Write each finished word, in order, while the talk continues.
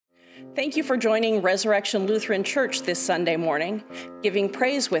Thank you for joining Resurrection Lutheran Church this Sunday morning, giving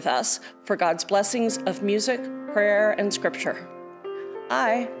praise with us for God's blessings of music, prayer, and scripture.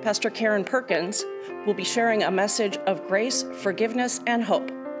 I, Pastor Karen Perkins, will be sharing a message of grace, forgiveness, and hope.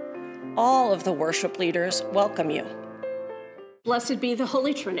 All of the worship leaders welcome you. Blessed be the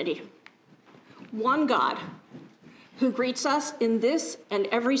Holy Trinity, one God, who greets us in this and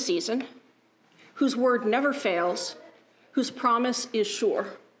every season, whose word never fails, whose promise is sure.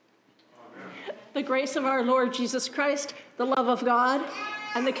 The grace of our Lord Jesus Christ, the love of God,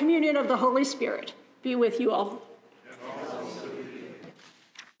 and the communion of the Holy Spirit be with you all. And also with you.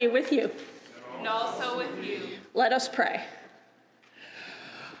 Be with you. And also with you. Let us pray.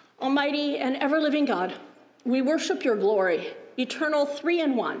 Almighty and ever-living God, we worship your glory, eternal three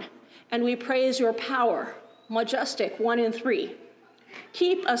in one, and we praise your power, majestic one in three.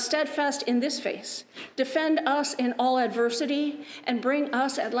 Keep us steadfast in this faith, defend us in all adversity, and bring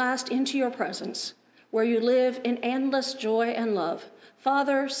us at last into your presence, where you live in endless joy and love,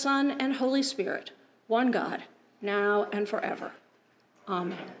 Father, Son, and Holy Spirit, one God, now and forever.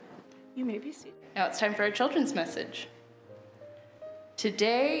 Amen. You may be seated. Now it's time for a children's message.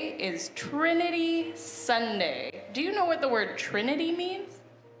 Today is Trinity Sunday. Do you know what the word Trinity means?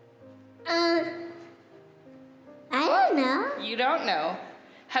 I don't know. You don't know.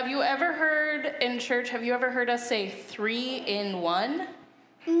 Have you ever heard in church, have you ever heard us say 3 in 1?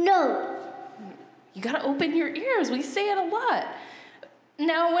 No. You gotta open your ears. We say it a lot.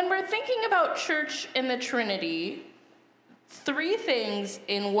 Now, when we're thinking about church and the Trinity, 3 things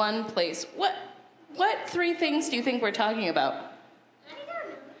in one place. What 3 things do you think we're talking about? I don't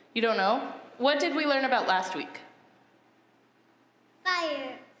know. You don't know? What did we learn about last week?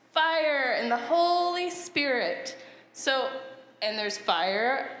 Fire. Fire and the Holy Spirit. So, and there's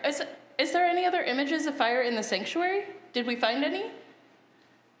fire. Is there any other images of fire in the sanctuary? Did we find any?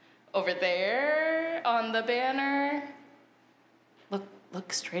 Over there on the banner.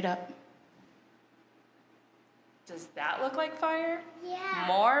 Look straight up. Does that look like fire? Yeah.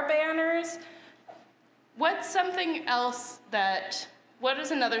 More banners. What's something else what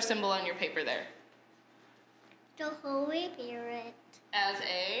is another symbol on your paper there? The Holy Spirit. As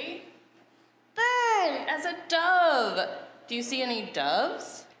a? Bird. As a dove. Do you see any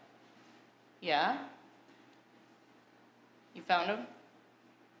doves? Yeah? You found them?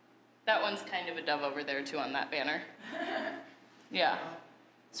 That one's kind of a dove over there too on that banner. Yeah.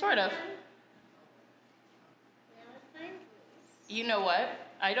 Sort of. You know what?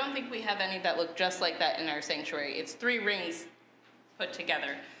 I don't think we have any that look just like that in our sanctuary. It's 3 rings put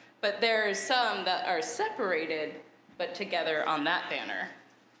together. But there's some that are separated but together on that banner.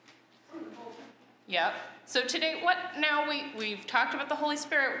 Yep. So today, we've talked about the Holy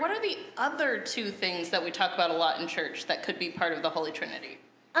Spirit. What are the other 2 things that we talk about a lot in church that could be part of the Holy Trinity?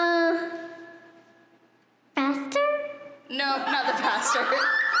 Pastor? No, not the pastor.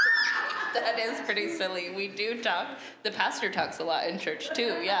 That is pretty silly. We do talk. The pastor talks a lot in church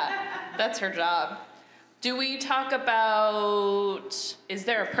too, yeah. That's her job. Do we talk about, is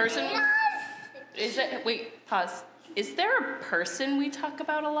there a person? Yes. Wait, pause. Is there a person we talk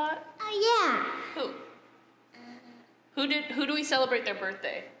about a lot? Yeah. Who? Who do we celebrate their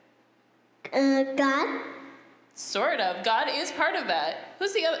birthday? God. Sort of. God is part of that.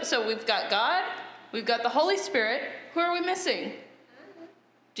 Who's the other? So we've got God, we've got the Holy Spirit. Who are we missing?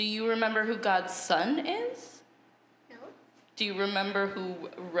 Do you remember who God's Son is? No. Do you remember who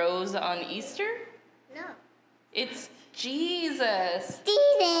rose on Easter? No. It's Jesus.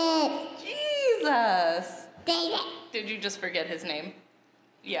 Jesus. Jesus. Jesus. Did you just forget his name?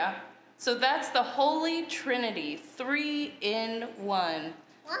 Yeah. So that's the Holy Trinity, 3 in 1.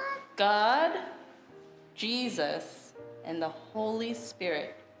 What? God, Jesus, and the Holy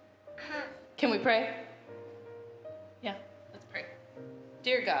Spirit. Can we pray? Yeah, let's pray.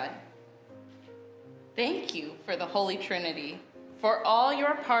 Dear God, thank you for the Holy Trinity, for all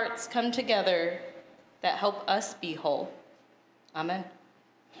your parts come together that help us be whole. Amen.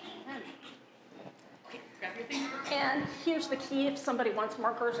 Grab your thing. And here's the key if somebody wants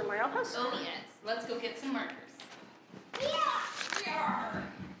markers in my office. Oh, yes. Let's go get some markers. Yeah.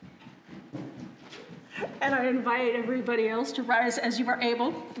 And I invite everybody else to rise as you are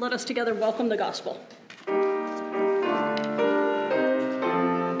able. Let us together welcome the gospel.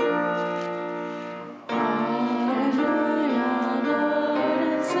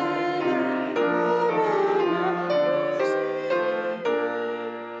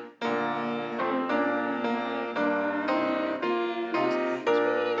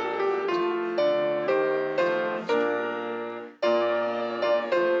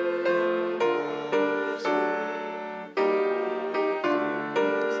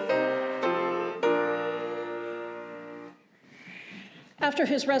 After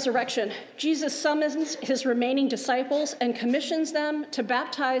his resurrection, Jesus summons his remaining disciples and commissions them to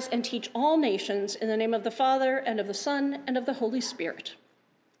baptize and teach all nations in the name of the Father, and of the Son, and of the Holy Spirit.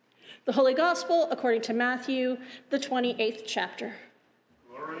 The Holy Gospel according to Matthew, the 28th chapter.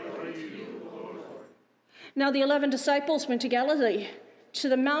 Glory to you, Lord. Now the 11 disciples went to Galilee, to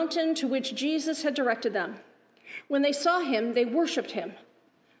the mountain to which Jesus had directed them. When they saw him, they worshipped him,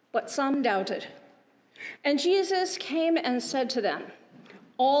 but some doubted. And Jesus came and said to them,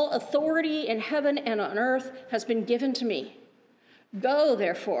 "All authority in heaven and on earth has been given to me. Go,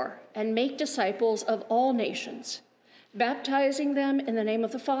 therefore, and make disciples of all nations, baptizing them in the name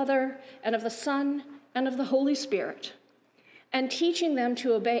of the Father, and of the Son, and of the Holy Spirit, and teaching them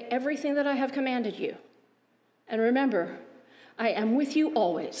to obey everything that I have commanded you. And remember, I am with you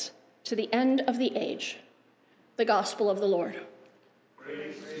always, to the end of the age." The Gospel of the Lord.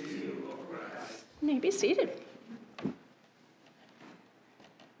 Praise to you, O Christ. You may be seated.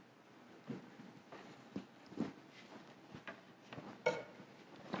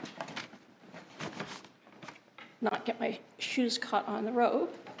 Not get my shoes caught on the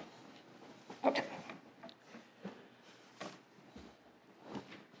robe. Okay.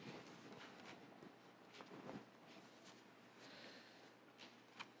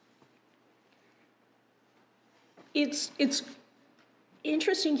 It's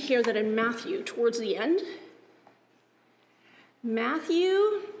interesting here that in Matthew, towards the end,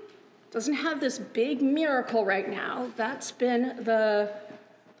 Matthew doesn't have this big miracle right now. That's been the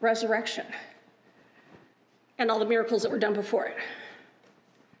resurrection and all the miracles that were done before it.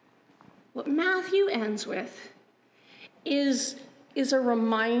 What Matthew ends with is a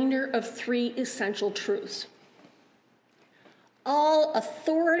reminder of 3 essential truths. All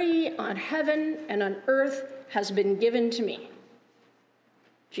authority on heaven and on earth has been given to me.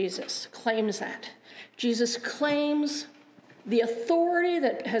 Jesus claims that. Jesus claims the authority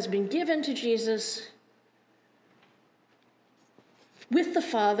that has been given to Jesus with the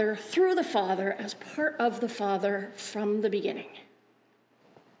Father, through the Father, as part of the Father from the beginning.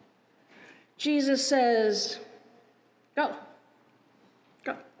 Jesus says, go.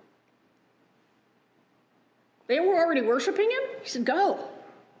 Go. They were already worshiping him. He said, go.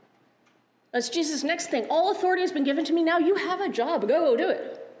 That's Jesus' next thing. All authority has been given to me. Now you have a job. Go do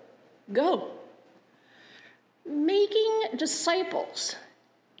it. Go. Making disciples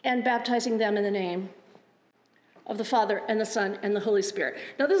and baptizing them in the name of the Father and the Son and the Holy Spirit.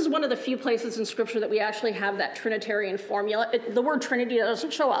 Now, this is one of the few places in Scripture that we actually have that Trinitarian formula. The word Trinity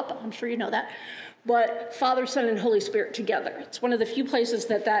doesn't show up. I'm sure you know that. But Father, Son, and Holy Spirit together. It's one of the few places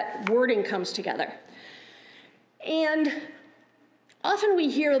that that wording comes together. And often we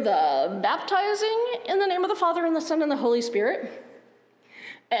hear the baptizing in the name of the Father and the Son and the Holy Spirit,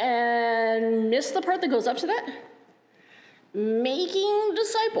 and miss the part that goes up to that. Making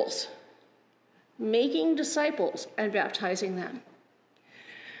disciples and baptizing them.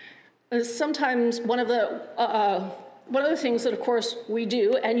 Sometimes one of the things that, of course, we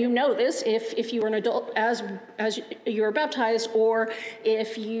do, and you know this if you were an adult as you were baptized, or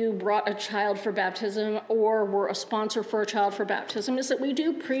if you brought a child for baptism, or were a sponsor for a child for baptism, is that we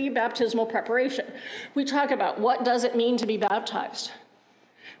do pre-baptismal preparation. We talk about what does it mean to be baptized?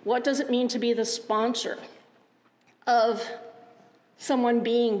 What does it mean to be the sponsor of someone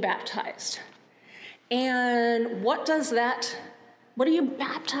being baptized? And what are you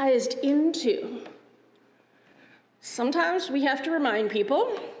baptized into? Sometimes we have to remind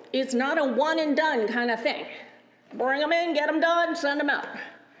people it's not a one and done kind of thing. Bring them in, get them done, send them out.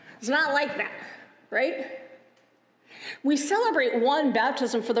 It's not like that, right? We celebrate one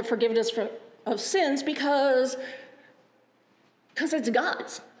baptism for the forgiveness of sins because it's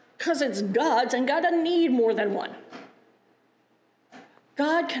God's. Because it's God's, and God doesn't need more than one.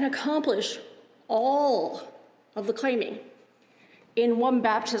 God can accomplish all of the claiming in one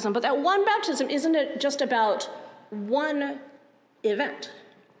baptism. But that one baptism isn't just about one event.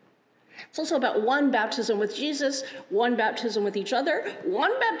 It's also about one baptism with Jesus, one baptism with each other,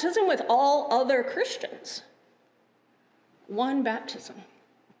 one baptism with all other Christians. One baptism.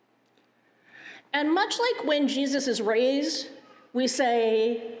 And much like when Jesus is raised, we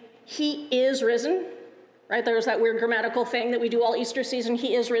say, he is risen, right? There's that weird grammatical thing that we do all Easter season,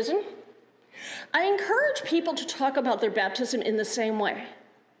 he is risen. I encourage people to talk about their baptism in the same way.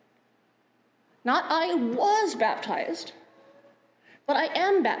 Not I was baptized, but I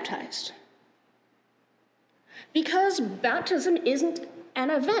am baptized. Because baptism isn't an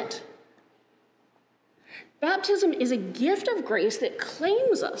event. Baptism is a gift of grace that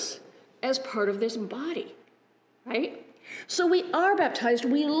claims us as part of this body, right? So we are baptized,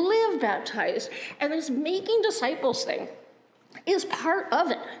 we live baptized, and this making disciples thing is part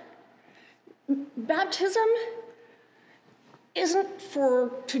of it. Baptism isn't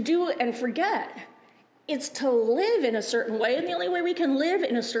to do and forget. It's to live in a certain way, and the only way we can live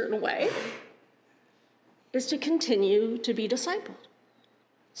in a certain way is to continue to be discipled.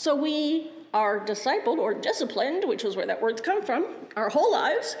 So we are discipled or disciplined, which is where that word's come from, our whole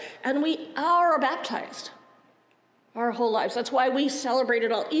lives, and we are baptized our whole lives. That's why we celebrate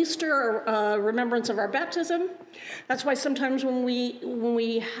it all Easter, remembrance of our baptism. That's why sometimes when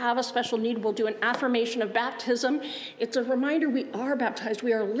we have a special need, we'll do an affirmation of baptism. It's a reminder we are baptized.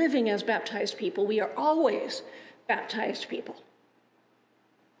 We are living as baptized people. We are always baptized people.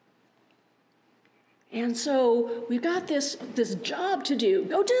 And so we've got this job to do.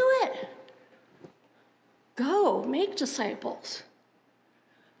 Go do it. Go make disciples.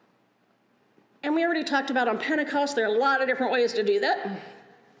 And we already talked about on Pentecost, there are a lot of different ways to do that.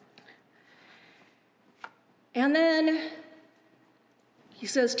 And then he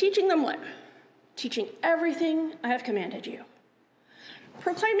says, teaching them what? Teaching everything I have commanded you.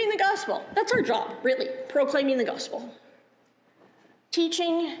 Proclaiming the gospel. That's our job, really. Proclaiming the gospel.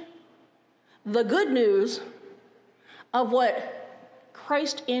 Teaching the good news of what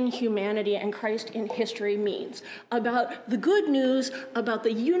Christ in humanity and Christ in history means, about the good news about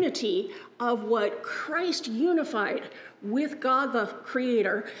the unity of what Christ unified with God the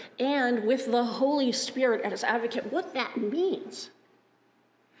Creator and with the Holy Spirit as advocate, what that means.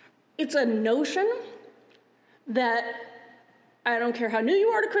 It's a notion that I don't care how new you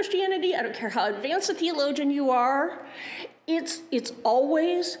are to Christianity, I don't care how advanced a theologian you are, it's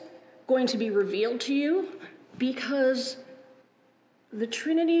always going to be revealed to you because the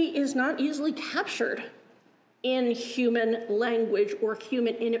Trinity is not easily captured in human language or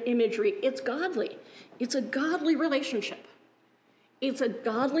human imagery. It's godly. It's a godly relationship. It's a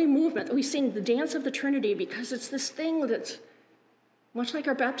godly movement. We sing the dance of the Trinity because it's this thing that's much like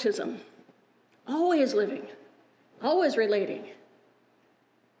our baptism, always living, always relating,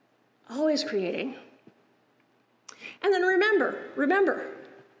 always creating. And then remember,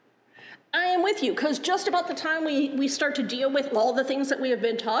 I am with you, because just about the time we start to deal with all the things that we have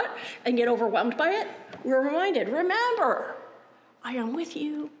been taught and get overwhelmed by it, we're reminded, remember, I am with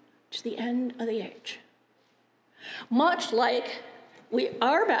you to the end of the age. Much like we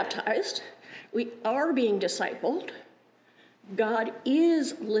are baptized, we are being discipled, God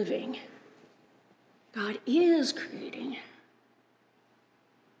is living, God is creating,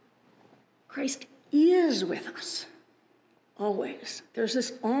 Christ is with us. Always. There's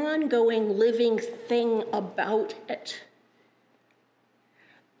this ongoing living thing about it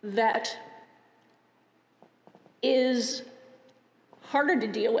that is harder to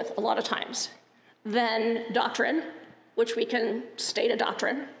deal with a lot of times than doctrine, which we can state a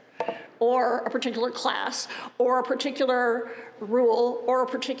doctrine, or a particular class, or a particular rule, or a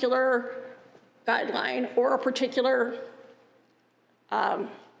particular guideline, or a particular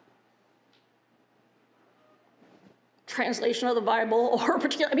translation of the Bible, or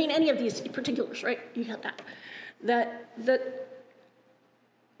any of these particulars, right? You got that.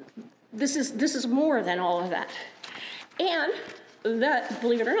 This is more than all of that. And that,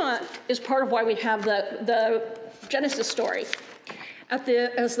 believe it or not, is part of why we have the Genesis story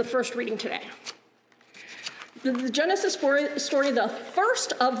as the first reading today. The Genesis story, the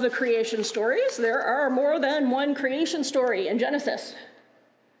first of the creation stories. There are more than one creation story in Genesis.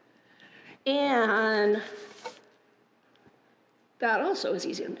 And that also is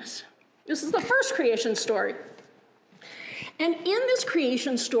easy to miss. This is the first creation story. And in this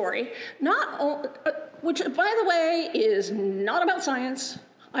creation story, which, by the way, is not about science.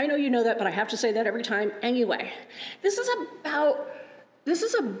 I know you know that, but I have to say that every time anyway. This is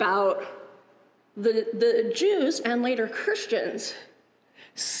about the Jews and later Christians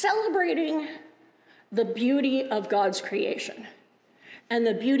celebrating the beauty of God's creation and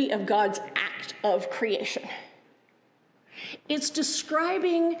the beauty of God's act of creation. It's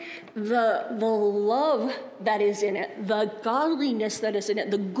describing the love that is in it, the godliness that is in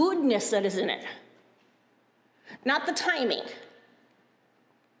it, the goodness that is in it. Not the timing,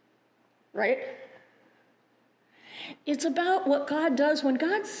 right? It's about what God does when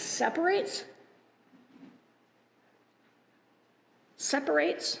God separates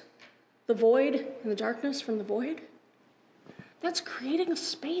the void and the darkness from the void. That's creating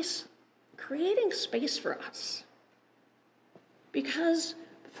space for us. Because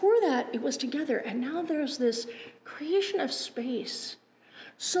before that, it was together, and now there's this creation of space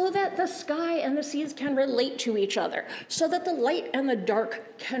so that the sky and the seas can relate to each other, so that the light and the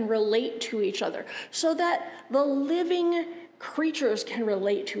dark can relate to each other, so that the living creatures can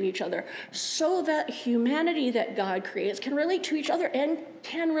relate to each other, so that humanity that God creates can relate to each other and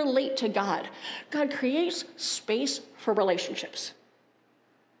can relate to God. God creates space for relationships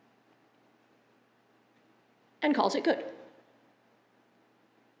and calls it good.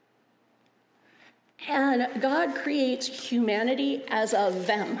 And God creates humanity as a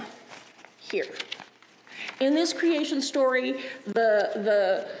them here. In this creation story,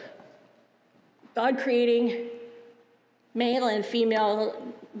 the God creating male and female,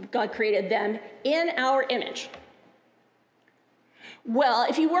 God created them in our image. Well,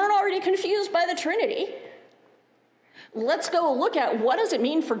 if you weren't already confused by the Trinity, let's go look at what does it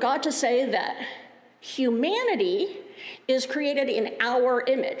mean for God to say that humanity is created in our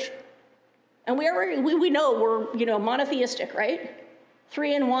image. And we know we're monotheistic, right?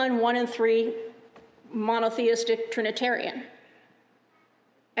 3 in 1, 1 in 3, monotheistic Trinitarian.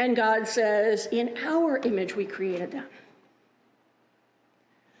 And God says, in our image we created them.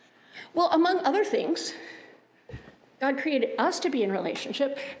 Well, among other things, God created us to be in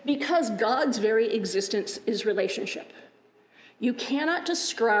relationship because God's very existence is relationship. You cannot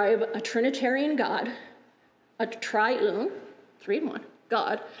describe a Trinitarian God, a triune, 3 in 1,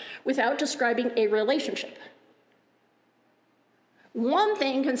 God, without describing a relationship. One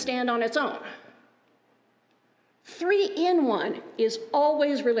thing can stand on its own. 3 in 1 is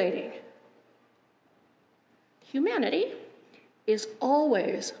always relating. Humanity is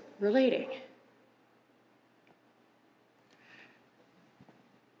always relating.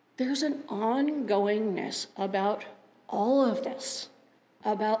 There's an ongoingness about all of this,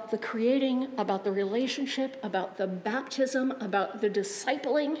 about the creating, about the relationship, about the baptism, about the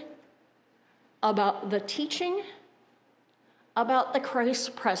discipling, about the teaching, about the Christ's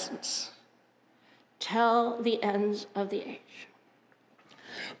presence, till the ends of the age.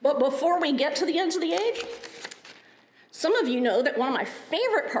 But before we get to the ends of the age, some of you know that one of my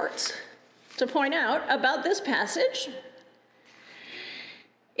favorite parts to point out about this passage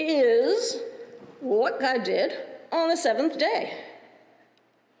is what God did on the 7th day.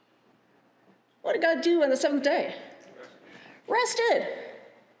 What did God do on the 7th day? Rested.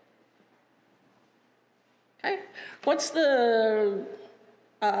 Okay. What's the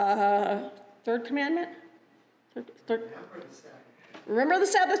third commandment? Third. Remember the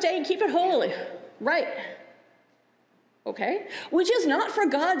Sabbath day and keep it holy. Right. Okay. Which is not for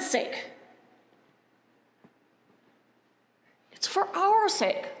God's sake. It's for our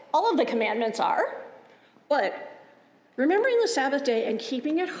sake. All of the commandments are. But remembering the Sabbath day and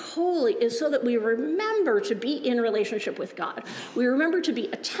keeping it holy is so that we remember to be in relationship with God. We remember to be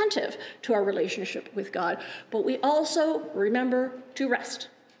attentive to our relationship with God, but we also remember to rest.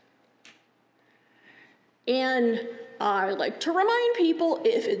 And I like to remind people,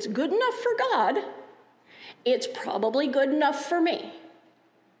 if it's good enough for God, it's probably good enough for me.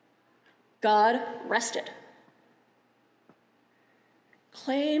 God rested.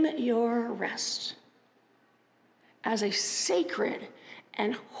 Claim your rest as a sacred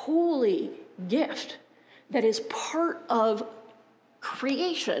and holy gift that is part of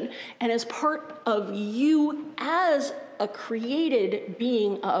creation and is part of you as a created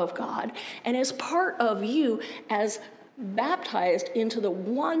being of God, and is part of you as baptized into the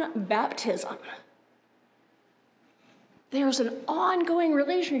one baptism. There's an ongoing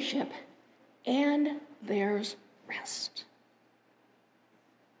relationship, and there's rest.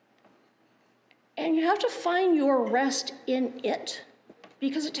 And you have to find your rest in it,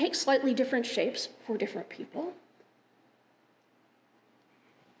 because it takes slightly different shapes for different people.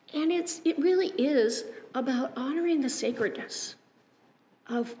 And it really is about honoring the sacredness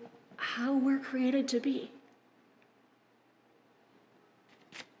of how we're created to be.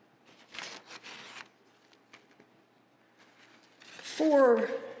 For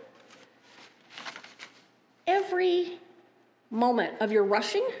every moment of your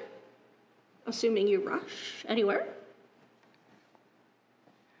rushing, assuming you rush anywhere,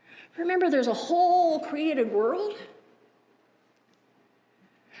 remember there's a whole created world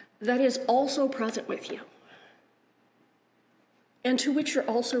that is also present with you, and to which you're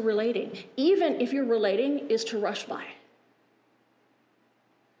also relating, even if your relating is to rush by.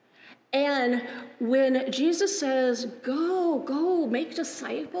 And when Jesus says, go, make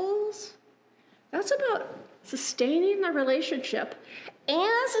disciples, that's about sustaining the relationship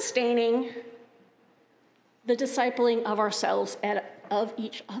and sustaining the discipling of ourselves and of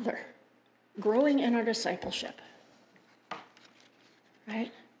each other, growing in our discipleship,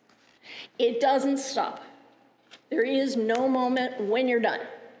 right? It doesn't stop. There is no moment when you're done.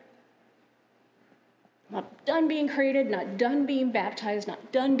 Not done being created, not done being baptized,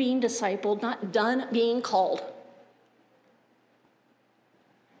 not done being discipled, not done being called.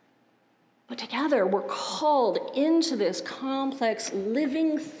 But together, we're called into this complex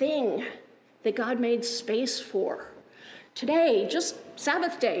living thing that God made space for. Today, just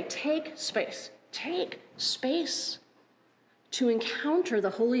Sabbath day, take space. Take space to encounter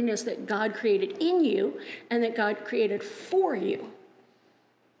the holiness that God created in you and that God created for you.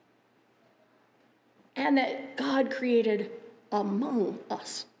 And that God created among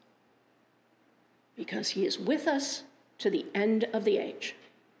us. Because he is with us to the end of the age.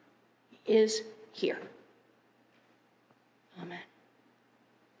 He is here. Amen.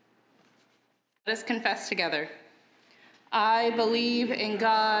 Let us confess together. I believe in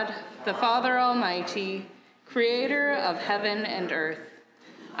God, the Father Almighty, creator of heaven and earth.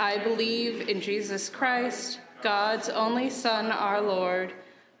 I believe in Jesus Christ, God's only Son, our Lord,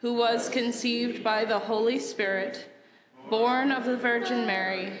 who was conceived by the Holy Spirit, born of the Virgin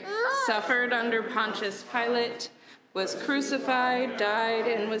Mary, suffered under Pontius Pilate, was crucified, died,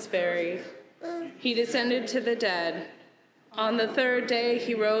 and was buried. He descended to the dead. On the third day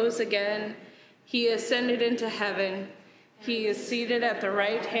he rose again. He ascended into heaven. He is seated at the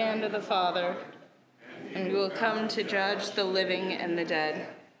right hand of the Father, and will come to judge the living and the dead.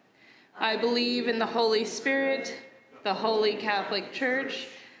 I believe in the Holy Spirit, the Holy Catholic Church,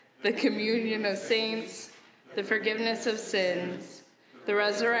 the communion of saints, the forgiveness of sins, the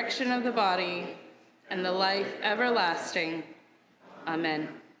resurrection of the body, and the life everlasting. Amen.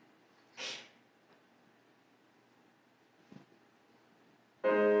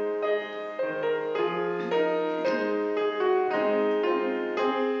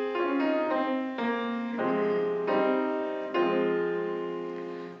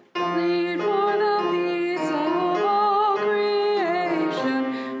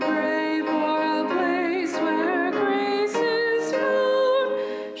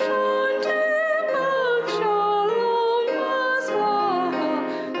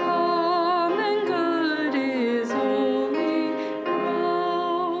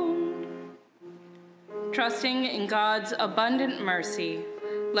 Trusting in God's abundant mercy,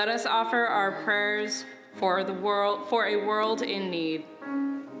 let us offer our prayers for a world in need.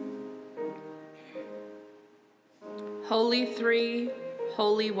 Holy Three,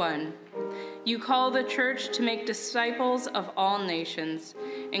 Holy One, you call the Church to make disciples of all nations,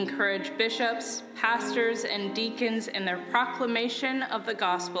 encourage bishops, pastors, and deacons in their proclamation of the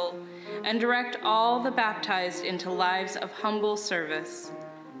gospel, and direct all the baptized into lives of humble service.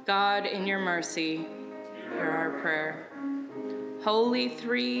 God, in your mercy, hear our prayer. Holy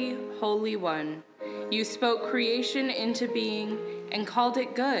Three, Holy One, you spoke creation into being and called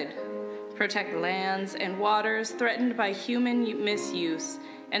it good. Protect lands and waters threatened by human misuse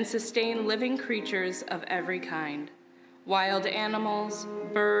and sustain living creatures of every kind, wild animals,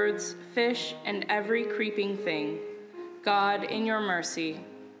 birds, fish, and every creeping thing. God, in your mercy,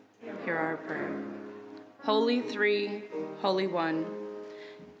 hear our prayer. Holy Three, Holy One,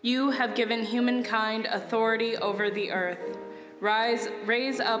 you have given humankind authority over the earth.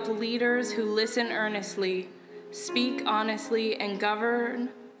 Raise up leaders who listen earnestly, speak honestly, and govern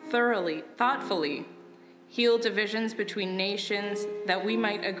thoughtfully. Heal divisions between nations that we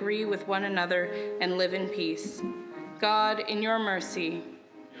might agree with one another and live in peace. God, in your mercy,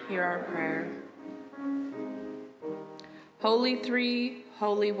 hear our prayer. Holy Three,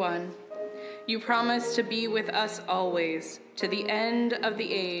 Holy One, you promise to be with us always, to the end of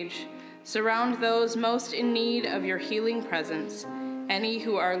the age. Surround those most in need of your healing presence, any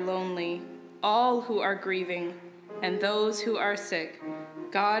who are lonely, all who are grieving, and those who are sick.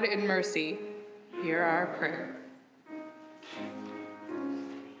 God, in mercy, hear our prayer.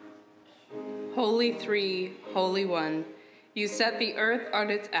 Holy Three, Holy One, you set the earth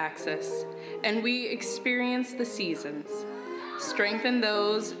on its axis, and we experience the seasons. Strengthen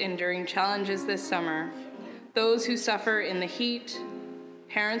those enduring challenges this summer, those who suffer in the heat,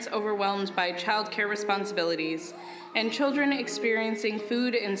 parents overwhelmed by childcare responsibilities, and children experiencing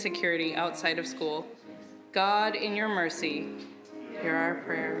food insecurity outside of school. God, in your mercy, hear our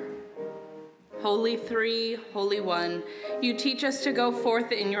prayer. Holy Three, Holy One, you teach us to go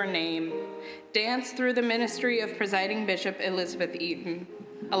forth in your name. Dance through the ministry of Presiding Bishop Elizabeth Eaton,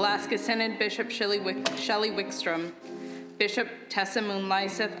 Alaska Synod Bishop Shelley Wickstrom, Bishop Tessa Moon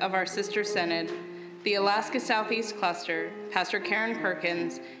Lyseth of our sister synod, the Alaska Southeast Cluster, Pastor Karen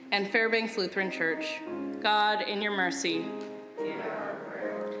Perkins, and Fairbanks Lutheran Church. God, in your mercy.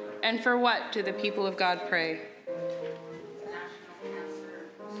 And for what do the people of God pray? National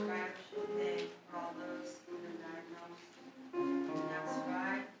Cancer Survivorship Day for all those who have been diagnosed and have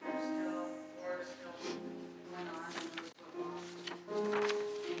survived. We're still going on, and those who are lost.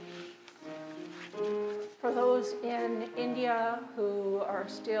 For those in India who are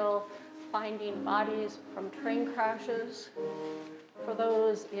still finding bodies from train crashes, for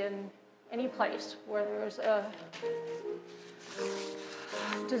those in any place where there's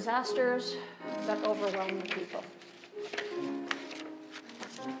disasters that overwhelm the people.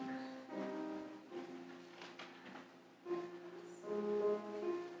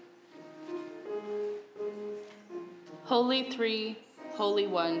 Holy Three, Holy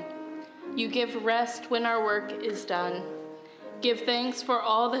One, you give rest when our work is done. Give thanks for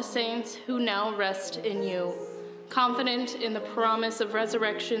all the saints who now rest in you, confident in the promise of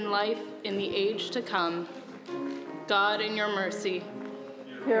resurrection life in the age to come. God, in your mercy,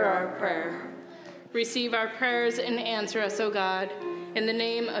 hear our prayer. Receive our prayers and answer us, O God, in the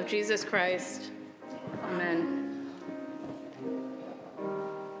name of Jesus Christ. Amen.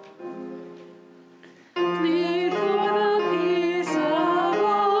 Plead for the peace of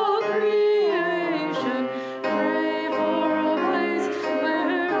all creation. Pray for a place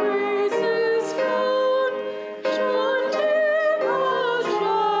where grace is found. Shanti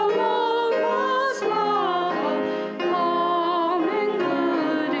Shalom Masla. Calm and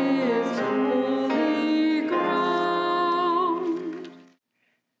good is holy ground.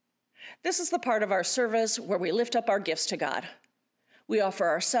 This is the part of our service where we lift up our gifts to God. We offer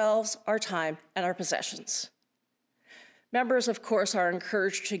ourselves, our time, and our possessions. Members, of course, are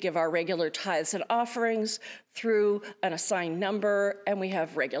encouraged to give our regular tithes and offerings through an assigned number, and we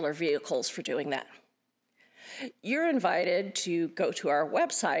have regular vehicles for doing that. You're invited to go to our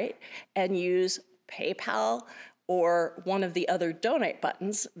website and use PayPal or one of the other donate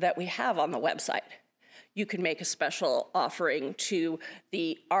buttons that we have on the website. You can make a special offering to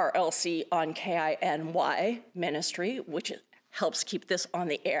the RLC on KINY ministry, which helps keep this on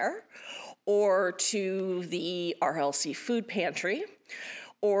the air, or to the RLC food pantry,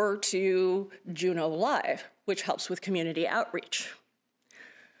 or to Juneau Live, which helps with community outreach.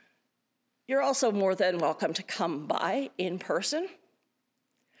 You're also more than welcome to come by in person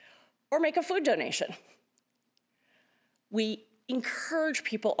or make a food donation. We encourage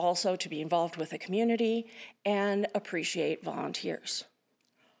people also to be involved with the community and appreciate volunteers.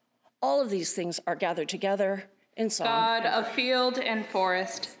 All of these things are gathered together in song. God of field and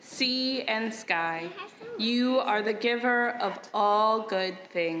forest, sea and sky, you are the giver of all good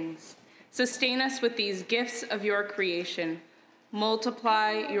things. Sustain us with these gifts of your creation.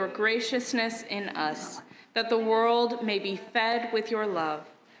 Multiply your graciousness in us, that the world may be fed with your love.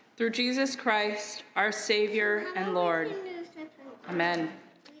 Through Jesus Christ, our Savior and Lord. Amen.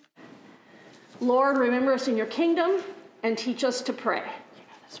 Lord, remember us in your kingdom and teach us to pray.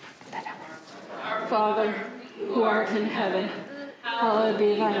 Our Father, who art in heaven, hallowed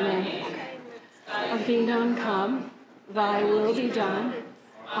be thy name. Thy kingdom come, thy will be done,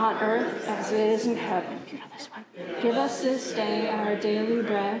 on earth as it is in heaven. Give us this day our daily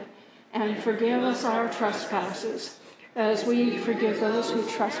bread, and forgive us our trespasses, as we forgive those who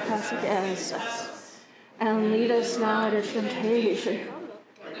trespass against us. And lead us not into temptation,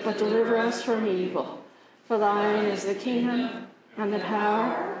 but deliver us from evil. For thine is the kingdom, and the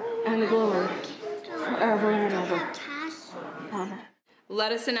power, and the glory, forever and ever. Amen.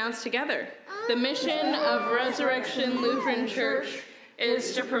 Let us announce together. The mission of Resurrection Lutheran Church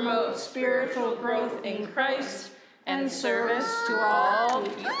is to promote spiritual growth in Christ and service to all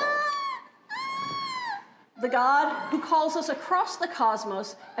people. The God who calls us across the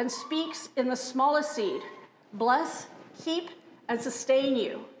cosmos and speaks in the smallest seed, bless, keep, and sustain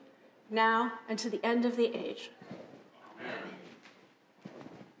you, now and to the end of the age.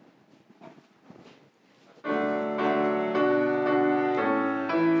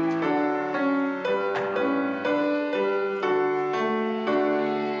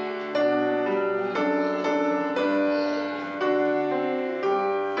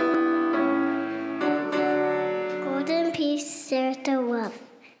 Golden peace, serve the love.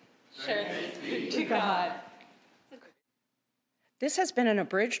 Sure. To God. This has been an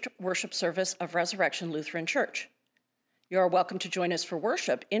abridged worship service of Resurrection Lutheran Church. You are welcome to join us for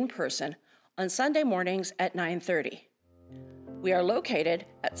worship in person on Sunday mornings at 9:30. We are located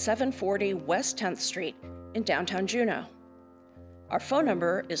at 740 West 10th Street in downtown Juneau. Our phone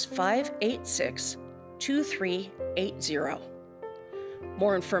number is 586-2380.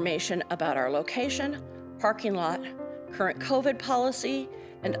 More information about our location, parking lot, current COVID policy,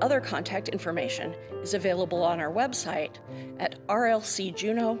 and other contact information is available on our website at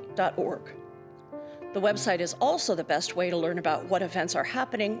rlcjuneau.org. The website is also the best way to learn about what events are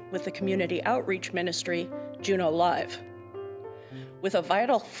happening with the community outreach ministry, Juneau Live. With a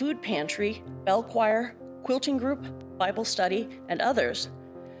vital food pantry, bell choir, quilting group, Bible study, and others,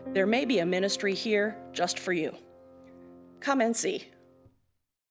 there may be a ministry here just for you. Come and see.